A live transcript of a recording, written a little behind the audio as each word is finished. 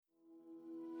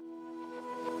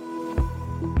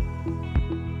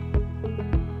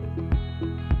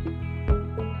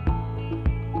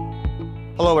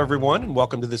Hello, everyone, and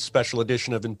welcome to this special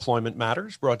edition of Employment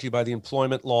Matters, brought to you by the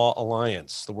Employment Law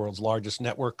Alliance, the world's largest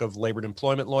network of labor and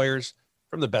employment lawyers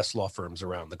from the best law firms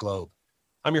around the globe.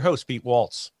 I'm your host, Pete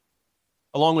Waltz.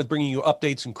 Along with bringing you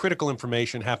updates and critical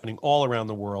information happening all around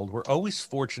the world, we're always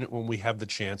fortunate when we have the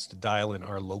chance to dial in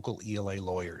our local ELA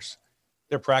lawyers.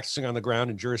 They're practicing on the ground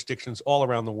in jurisdictions all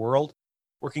around the world,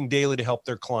 working daily to help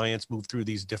their clients move through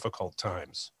these difficult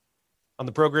times. On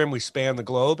the program, we span the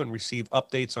globe and receive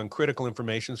updates on critical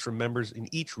information from members in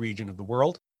each region of the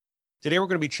world. Today, we're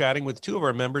going to be chatting with two of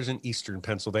our members in Eastern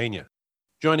Pennsylvania.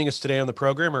 Joining us today on the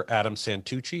program are Adam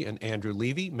Santucci and Andrew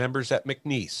Levy, members at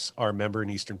McNeese, our member in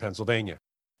Eastern Pennsylvania.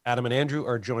 Adam and Andrew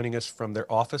are joining us from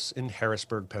their office in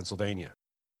Harrisburg, Pennsylvania.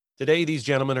 Today, these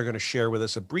gentlemen are going to share with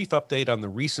us a brief update on the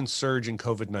recent surge in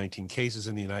COVID-19 cases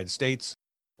in the United States,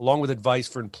 along with advice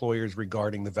for employers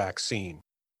regarding the vaccine.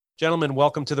 Gentlemen,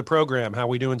 welcome to the program. How are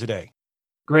we doing today?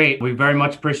 Great. We very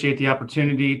much appreciate the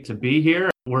opportunity to be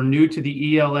here. We're new to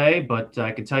the ELA, but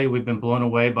I can tell you we've been blown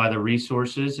away by the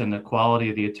resources and the quality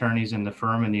of the attorneys in the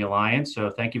firm and the Alliance. So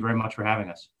thank you very much for having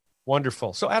us.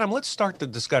 Wonderful. So Adam, let's start the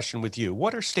discussion with you.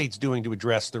 What are states doing to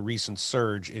address the recent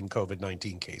surge in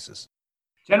COVID-19 cases?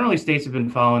 Generally, states have been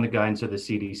following the guidance of the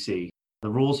CDC. The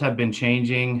rules have been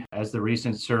changing as the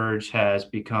recent surge has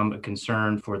become a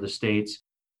concern for the states.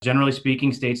 Generally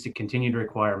speaking, states to continue to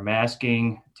require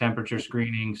masking, temperature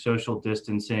screening, social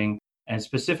distancing, and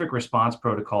specific response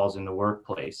protocols in the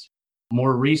workplace.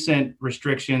 More recent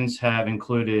restrictions have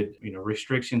included,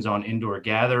 restrictions on indoor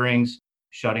gatherings,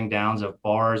 shutting downs of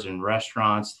bars and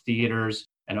restaurants, theaters,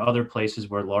 and other places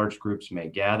where large groups may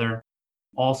gather.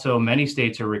 Also, many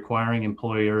states are requiring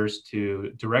employers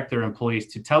to direct their employees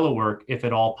to telework if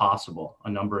at all possible. A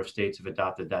number of states have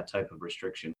adopted that type of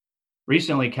restriction.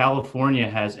 Recently, California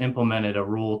has implemented a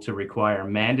rule to require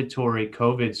mandatory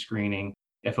COVID screening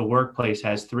if a workplace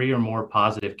has 3 or more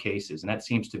positive cases. And that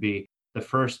seems to be the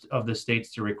first of the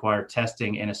states to require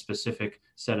testing in a specific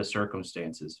set of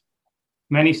circumstances.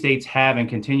 Many states have and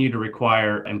continue to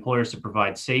require employers to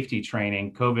provide safety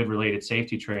training, COVID-related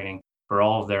safety training for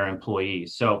all of their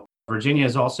employees. So Virginia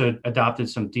has also adopted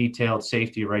some detailed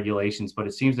safety regulations, but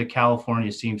it seems that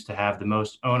California seems to have the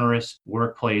most onerous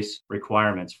workplace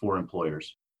requirements for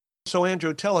employers. So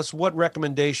Andrew, tell us, what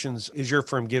recommendations is your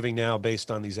firm giving now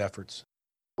based on these efforts?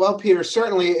 Well, Peter,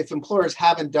 certainly if employers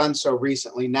haven't done so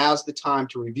recently, now's the time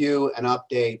to review and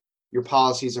update your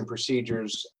policies and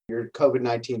procedures, your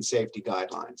COVID-19 safety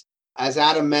guidelines. As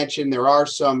Adam mentioned, there are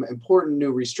some important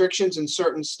new restrictions in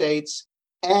certain states.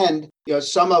 And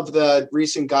some of the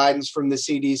recent guidance from the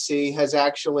CDC has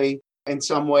actually, in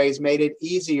some ways, made it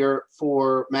easier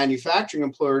for manufacturing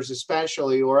employers,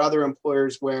 especially, or other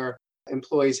employers where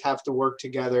employees have to work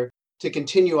together to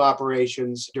continue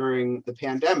operations during the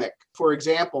pandemic. For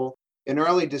example, in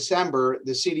early December,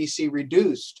 the CDC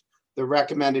reduced the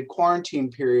recommended quarantine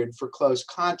period for close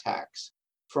contacts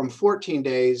from 14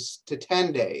 days to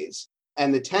 10 days.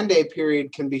 And the 10-day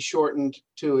period can be shortened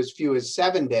to as few as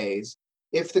 7 days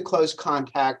if the close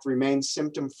contact remains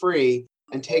symptom-free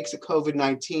and takes a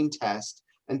COVID-19 test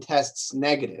and tests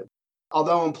negative.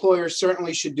 Although employers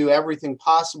certainly should do everything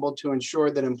possible to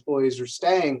ensure that employees are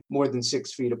staying more than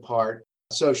 6 feet apart,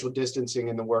 social distancing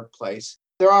in the workplace,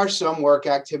 there are some work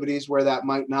activities where that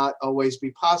might not always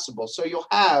be possible. So you'll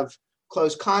have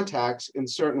close contacts in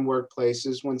certain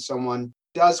workplaces when someone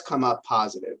does come up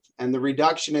positive. And the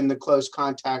reduction in the close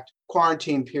contact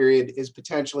quarantine period is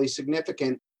potentially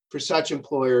significant for such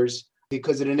employers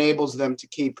because it enables them to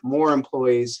keep more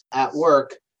employees at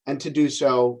work and to do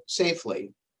so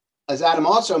safely. As Adam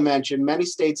also mentioned, many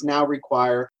states now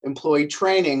require employee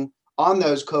training on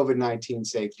those COVID-19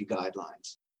 safety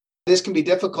guidelines. This can be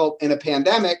difficult in a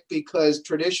pandemic because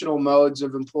traditional modes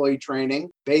of employee training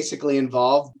basically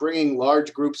involve bringing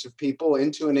large groups of people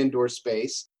into an indoor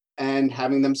space and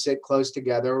having them sit close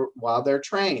together while they're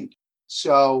trained.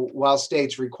 So while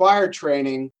states require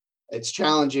training, it's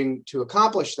challenging to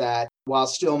accomplish that while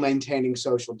still maintaining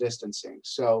social distancing.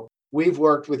 So we've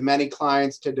worked with many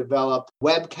clients to develop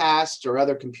webcasts or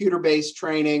other computer-based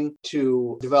training,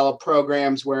 to develop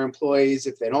programs where employees,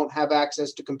 if they don't have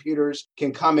access to computers,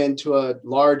 can come into a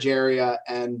large area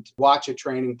and watch a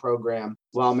training program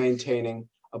while maintaining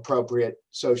appropriate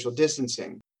social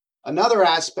distancing. Another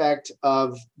aspect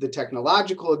of the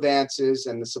technological advances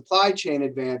and the supply chain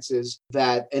advances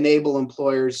that enable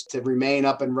employers to remain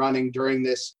up and running during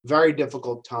this very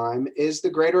difficult time is the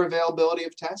greater availability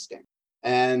of testing.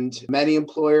 And many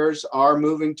employers are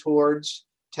moving towards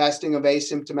testing of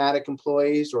asymptomatic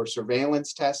employees or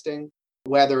surveillance testing,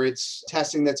 whether it's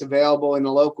testing that's available in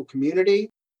the local community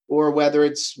or whether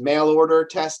it's mail order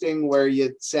testing where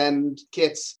you send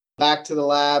kits back to the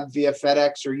lab via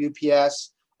FedEx or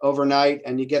UPS overnight,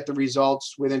 and you get the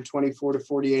results within 24 to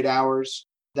 48 hours.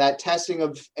 That testing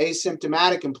of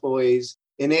asymptomatic employees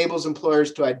enables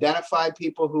employers to identify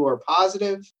people who are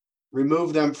positive,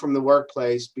 remove them from the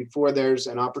workplace before there's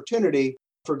an opportunity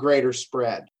for greater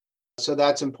spread. So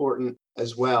that's important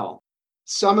as well.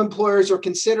 Some employers are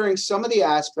considering some of the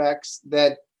aspects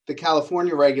that the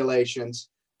California regulations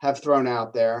have thrown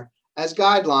out there as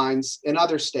guidelines in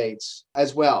other states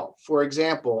as well. For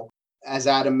example, as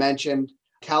Adam mentioned,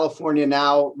 California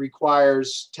now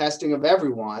requires testing of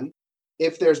everyone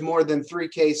if there's more than 3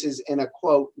 cases in a,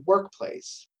 quote,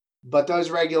 workplace. But those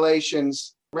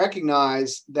regulations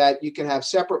recognize that you can have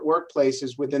separate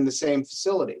workplaces within the same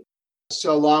facility,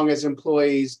 so long as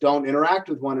employees don't interact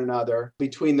with one another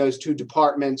between those 2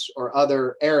 departments or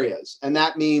other areas. And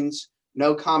that means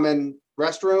no common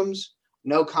restrooms,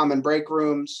 no common break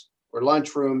rooms or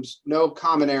lunch rooms, no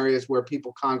common areas where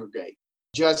people congregate.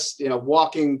 Just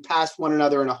walking past one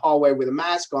another in a hallway with a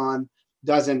mask on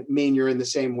doesn't mean you're in the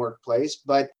same workplace,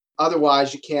 but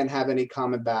otherwise you can't have any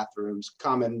common bathrooms,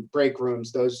 common break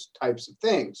rooms, those types of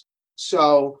things.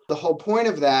 So the whole point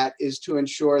of that is to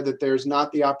ensure that there's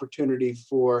not the opportunity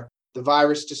for the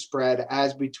virus to spread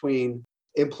as between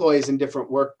employees in different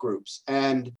work groups.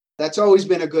 And that's always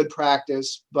been a good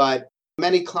practice, but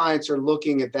many clients are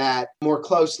looking at that more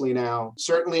closely now,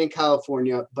 certainly in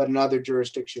California, but in other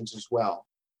jurisdictions as well.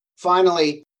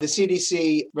 Finally, the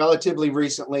CDC relatively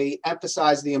recently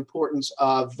emphasized the importance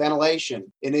of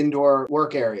ventilation in indoor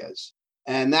work areas.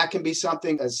 And that can be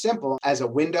something as simple as a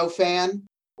window fan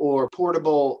or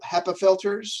portable HEPA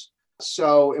filters.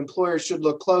 So employers should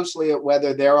look closely at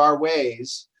whether there are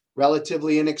ways,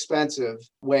 relatively inexpensive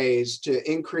ways,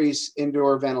 to increase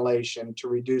indoor ventilation to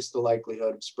reduce the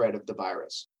likelihood of spread of the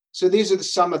virus. So these are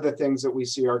some of the things that we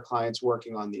see our clients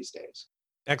working on these days.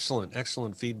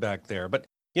 Excellent feedback there. But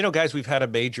guys, we've had a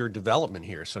major development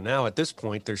here. So now at this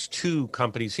point, there's 2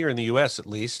 companies here in the US at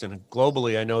least, and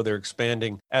globally, I know they're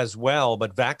expanding as well,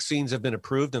 but vaccines have been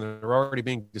approved and they're already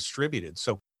being distributed.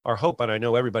 So our hope, and I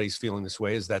know everybody's feeling this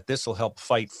way, is that this will help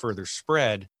fight further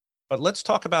spread. But let's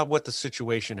talk about what the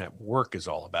situation at work is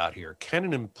all about here. Can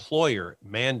an employer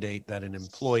mandate that an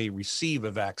employee receive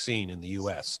a vaccine in the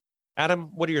US?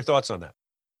 Adam, what are your thoughts on that?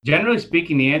 Generally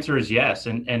speaking, the answer is yes.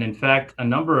 And in fact, a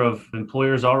number of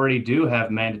employers already do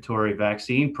have mandatory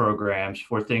vaccine programs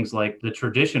for things like the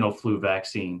traditional flu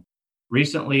vaccine.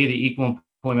 Recently, the Equal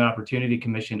Employment Opportunity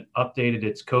Commission updated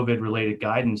its COVID-related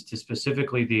guidance to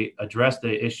specifically address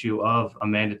the issue of a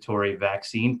mandatory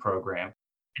vaccine program.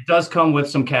 It does come with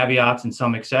some caveats and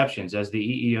some exceptions. As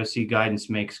the EEOC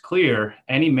guidance makes clear,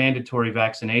 any mandatory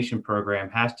vaccination program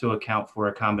has to account for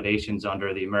accommodations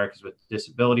under the Americans with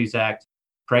Disabilities Act,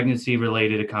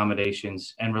 pregnancy-related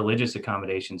accommodations, and religious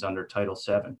accommodations under Title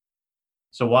VII.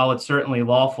 So while it's certainly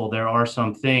lawful, there are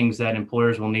some things that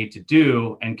employers will need to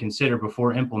do and consider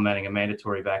before implementing a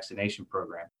mandatory vaccination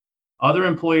program. Other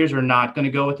employers are not going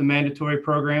to go with the mandatory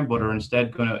program, but are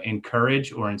instead going to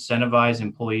encourage or incentivize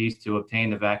employees to obtain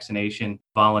the vaccination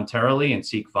voluntarily and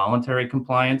seek voluntary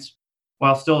compliance,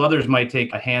 while still others might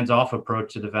take a hands-off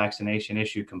approach to the vaccination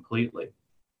issue completely.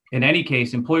 In any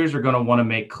case, employers are going to want to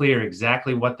make clear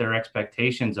exactly what their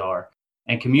expectations are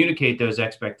and communicate those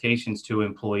expectations to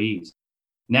employees.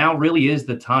 Now really is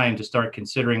the time to start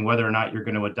considering whether or not you're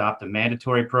going to adopt a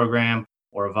mandatory program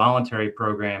or a voluntary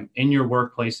program in your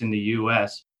workplace in the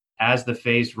U.S. as the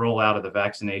phased rollout of the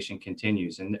vaccination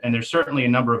continues. And there's certainly a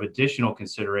number of additional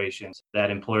considerations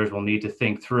that employers will need to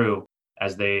think through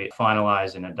as they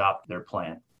finalize and adopt their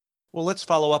plan. Well, let's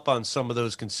follow up on some of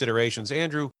those considerations.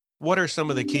 Andrew, what are some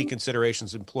of the key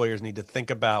considerations employers need to think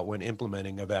about when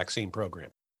implementing a vaccine program?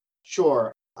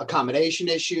 Sure. Accommodation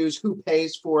issues, who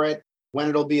pays for it, when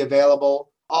it'll be available.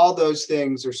 All those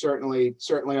things are certainly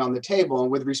on the table.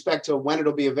 And with respect to when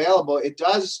it'll be available, it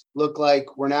does look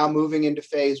like we're now moving into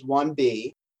phase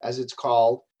 1B, as it's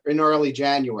called, in early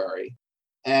January.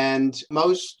 And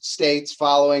most states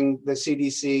following the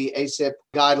CDC ACIP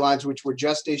guidelines, which were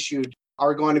just issued,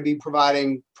 are going to be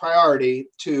providing priority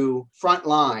to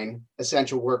frontline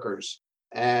essential workers.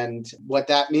 And what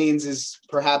that means is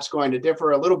perhaps going to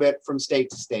differ a little bit from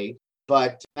state to state,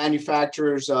 but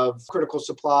manufacturers of critical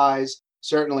supplies,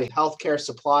 certainly healthcare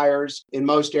suppliers in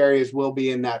most areas will be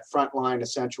in that frontline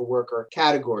essential worker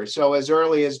category. So as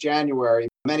early as January,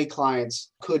 many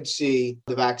clients could see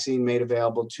the vaccine made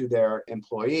available to their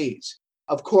employees.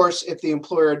 Of course, if the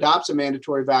employer adopts a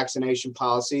mandatory vaccination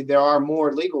policy, there are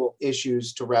more legal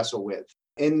issues to wrestle with.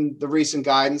 In the recent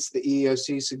guidance, the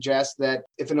EEOC suggests that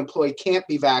if an employee can't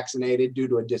be vaccinated due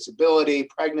to a disability,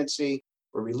 pregnancy,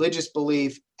 or religious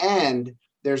belief, and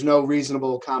there's no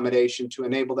reasonable accommodation to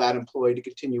enable that employee to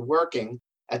continue working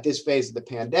at this phase of the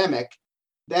pandemic,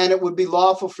 then it would be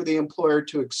lawful for the employer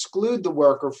to exclude the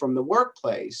worker from the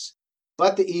workplace.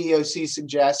 But the EEOC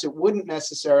suggests it wouldn't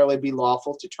necessarily be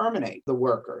lawful to terminate the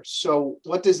worker. So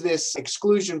what does this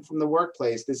exclusion from the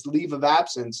workplace, this leave of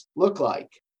absence, look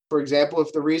like? For example,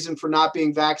 if the reason for not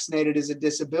being vaccinated is a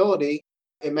disability,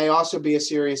 it may also be a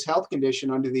serious health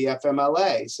condition under the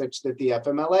FMLA, such that the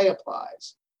FMLA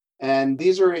applies. And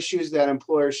these are issues that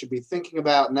employers should be thinking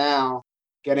about now,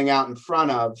 getting out in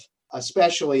front of,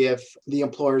 especially if the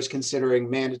employer is considering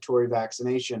mandatory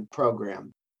vaccination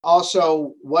program.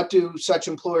 Also, what do such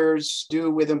employers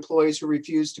do with employees who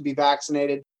refuse to be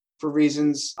vaccinated for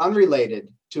reasons unrelated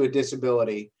to a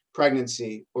disability,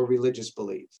 pregnancy, or religious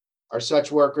belief? Are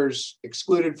such workers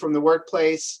excluded from the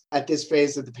workplace at this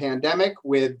phase of the pandemic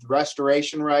with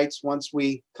restoration rights once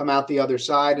we come out the other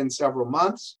side in several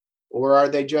months? Or are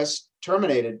they just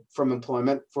terminated from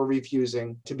employment for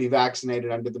refusing to be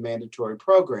vaccinated under the mandatory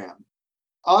program?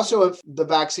 Also, if the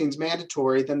vaccine's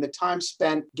mandatory, then the time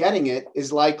spent getting it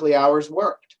is likely hours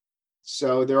worked.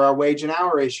 So there are wage and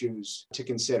hour issues to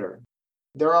consider.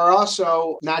 There are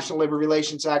also National Labor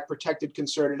Relations Act protected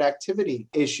concerted activity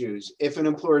issues. If an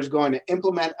employer is going to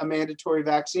implement a mandatory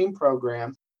vaccine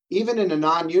program, even in a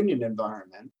non-union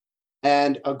environment,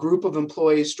 and a group of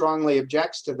employees strongly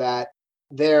objects to that,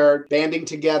 they're banding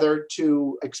together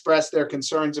to express their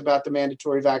concerns about the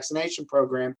mandatory vaccination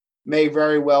program may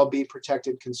very well be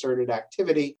protected concerted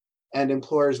activity, and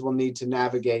employers will need to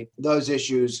navigate those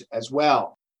issues as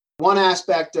well. One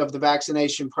aspect of the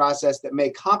vaccination process that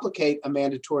may complicate a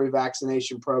mandatory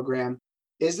vaccination program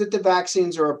is that the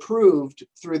vaccines are approved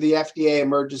through the FDA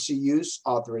emergency use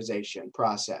authorization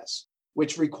process,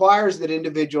 which requires that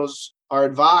individuals are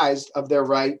advised of their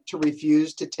right to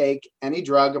refuse to take any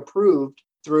drug approved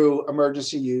through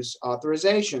emergency use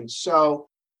authorization. So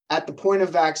at the point of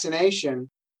vaccination,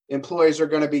 employees are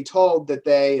going to be told that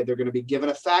they're going to be given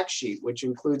a fact sheet, which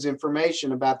includes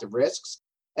information about the risks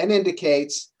and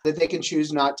indicates that they can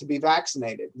choose not to be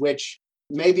vaccinated, which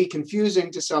may be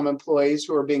confusing to some employees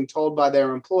who are being told by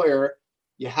their employer,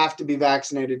 you have to be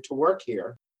vaccinated to work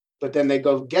here. But then they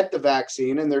go get the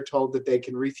vaccine and they're told that they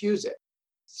can refuse it.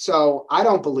 So I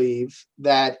don't believe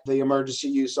that the emergency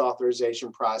use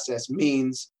authorization process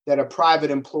means that a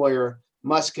private employer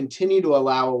must continue to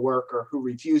allow a worker who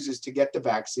refuses to get the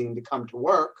vaccine to come to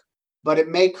work, but it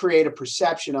may create a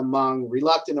perception among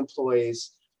reluctant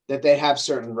employees that they have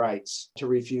certain rights to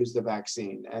refuse the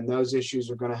vaccine. And those issues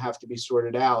are going to have to be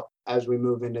sorted out as we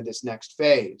move into this next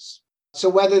phase. So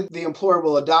whether the employer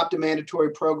will adopt a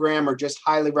mandatory program or just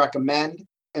highly recommend,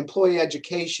 employee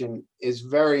education is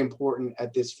very important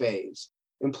at this phase.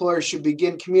 Employers should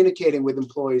begin communicating with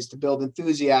employees to build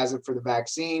enthusiasm for the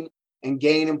vaccine and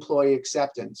gain employee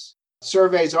acceptance.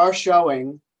 Surveys are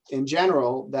showing, in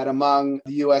general, that among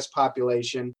the US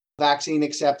population, vaccine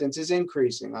acceptance is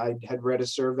increasing. I had read a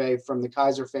survey from the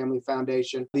Kaiser Family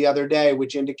Foundation the other day,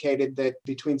 which indicated that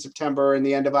between September and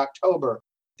the end of October,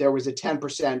 there was a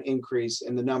 10% increase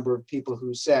in the number of people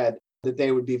who said that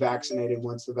they would be vaccinated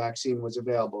once the vaccine was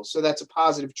available. So that's a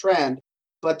positive trend.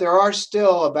 But there are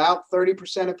still about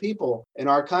 30% of people in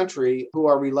our country who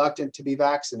are reluctant to be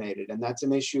vaccinated. And that's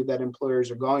an issue that employers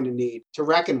are going to need to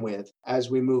reckon with as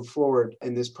we move forward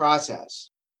in this process.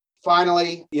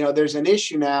 Finally, there's an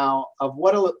issue now of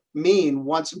what it'll mean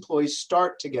once employees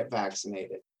start to get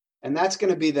vaccinated. And that's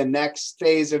going to be the next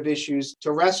phase of issues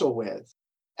to wrestle with.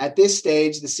 At this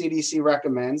stage, the CDC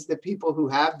recommends that people who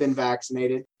have been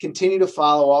vaccinated continue to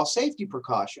follow all safety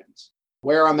precautions.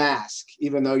 Wear a mask,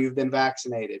 even though you've been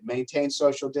vaccinated. Maintain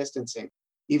social distancing,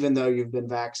 even though you've been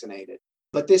vaccinated.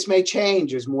 But this may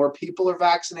change as more people are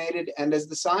vaccinated and as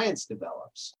the science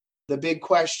develops. The big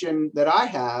question that I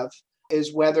have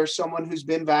is whether someone who's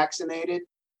been vaccinated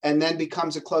and then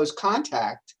becomes a close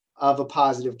contact of a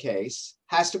positive case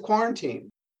has to quarantine.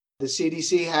 The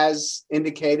CDC has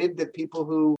indicated that people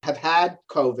who have had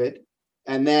COVID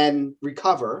and then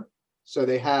recover, so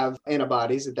they have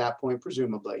antibodies at that point,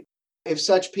 presumably, if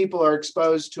such people are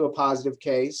exposed to a positive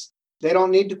case, they don't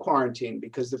need to quarantine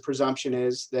because the presumption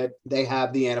is that they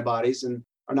have the antibodies and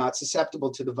are not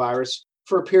susceptible to the virus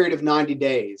for a period of 90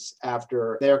 days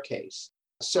after their case.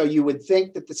 So you would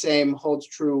think that the same holds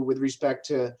true with respect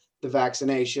to the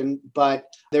vaccination, but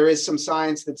there is some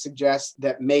science that suggests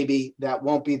that maybe that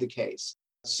won't be the case.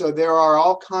 So there are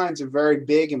all kinds of very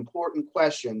big, important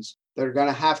questions that are going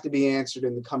to have to be answered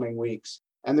in the coming weeks.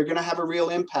 And they're going to have a real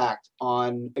impact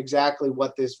on exactly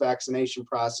what this vaccination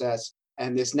process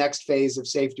and this next phase of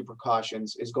safety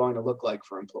precautions is going to look like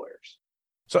for employers.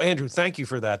 So, Andrew, thank you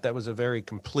for that. That was a very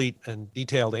complete and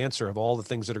detailed answer of all the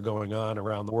things that are going on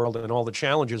around the world and all the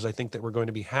challenges I think that we're going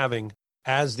to be having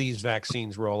as these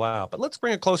vaccines roll out. But let's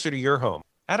bring it closer to your home.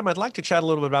 Adam, I'd like to chat a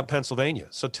little bit about Pennsylvania.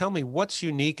 So tell me, what's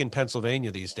unique in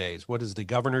Pennsylvania these days? What is the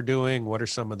governor doing? What are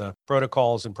some of the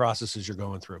protocols and processes you're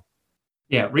going through?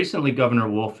 Yeah, recently Governor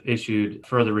Wolf issued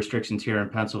further restrictions here in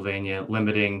Pennsylvania,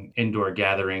 limiting indoor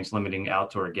gatherings, limiting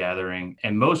outdoor gathering.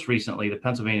 And most recently, the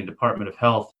Pennsylvania Department of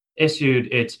Health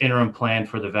issued its interim plan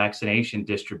for the vaccination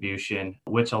distribution,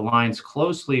 which aligns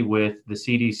closely with the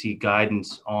CDC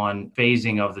guidance on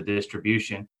phasing of the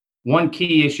distribution. One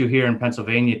key issue here in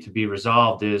Pennsylvania to be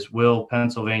resolved is, will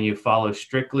Pennsylvania follow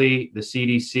strictly the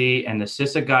CDC and the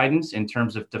CISA guidance in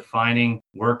terms of defining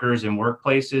workers and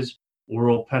workplaces, or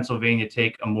will Pennsylvania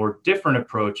take a more different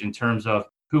approach in terms of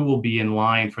who will be in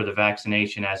line for the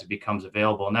vaccination as it becomes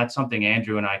available? And that's something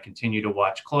Andrew and I continue to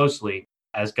watch closely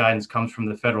as guidance comes from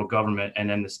the federal government, and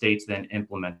then the states then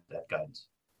implement that guidance.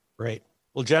 Great.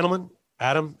 Well, gentlemen,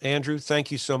 Adam, Andrew,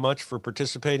 thank you so much for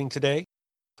participating today.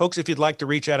 Folks, if you'd like to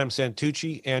reach Adam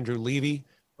Santucci, Andrew Levy,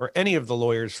 or any of the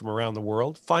lawyers from around the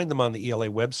world, find them on the ELA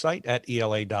website at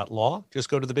ela.law. Just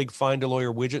go to the big Find a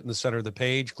Lawyer widget in the center of the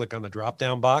page, click on the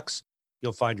drop-down box.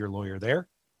 You'll find your lawyer there.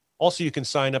 Also, you can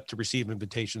sign up to receive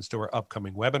invitations to our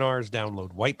upcoming webinars,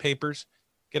 download white papers,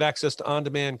 get access to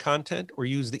on-demand content, or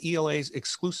use the ELA's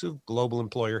exclusive Global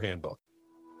Employer Handbook.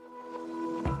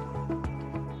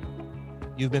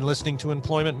 You've been listening to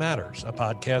Employment Matters, a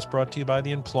podcast brought to you by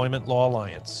the Employment Law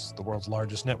Alliance, the world's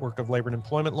largest network of labor and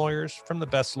employment lawyers from the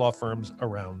best law firms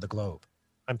around the globe.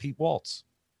 I'm Pete Waltz.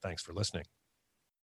 Thanks for listening.